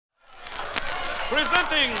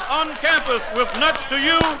Presenting on campus with nuts to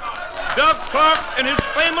you, Doug Clark and his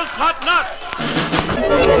famous hot nuts.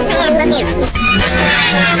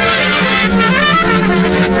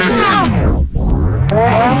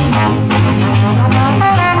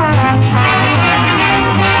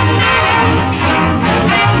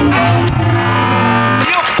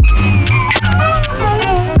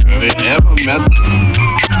 Have they ever met?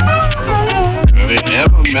 Have they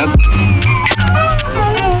ever met?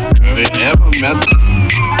 Have they ever met?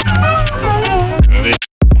 Have they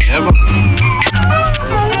ever?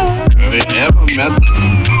 Have they ever met?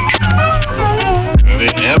 Have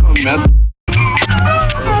they ever met?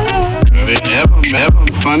 Have they ever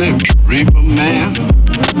funny reaper man?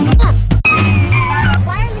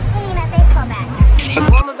 Why are you swinging that baseball bat?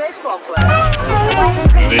 I'm a baseball player. Why did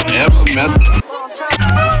you Have they ever met?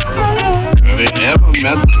 Have they ever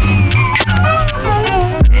met?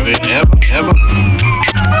 Have they ever?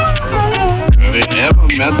 Have they ever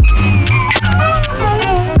met?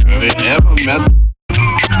 Have they ever met?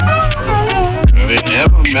 Have they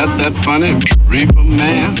ever met that funny reaper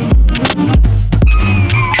man?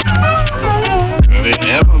 Have they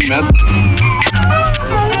ever met?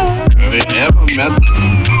 Have they ever met?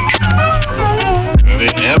 Have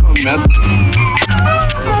they ever met?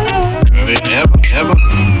 Have they ever?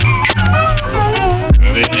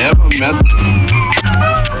 Have they ever met?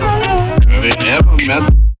 Have they ever met?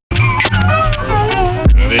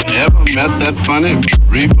 Have they ever met that funny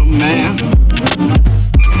reaper man?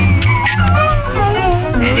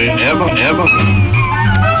 Have they ever?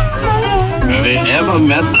 Have they ever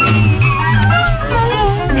met?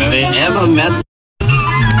 Have they ever met?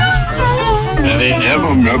 Have they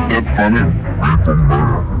ever met that funny reaper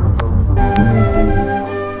man?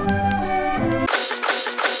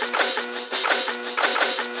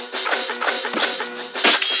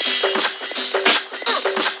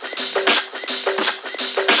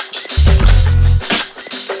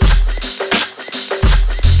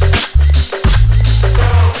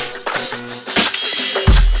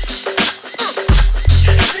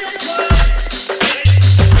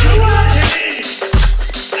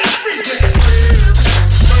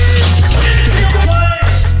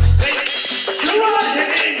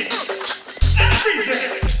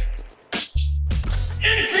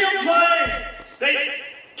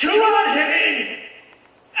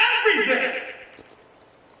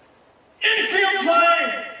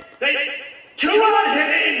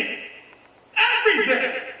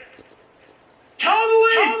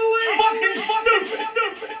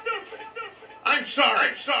 I'm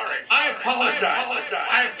sorry. I apologize.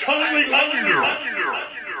 I have totally owned you.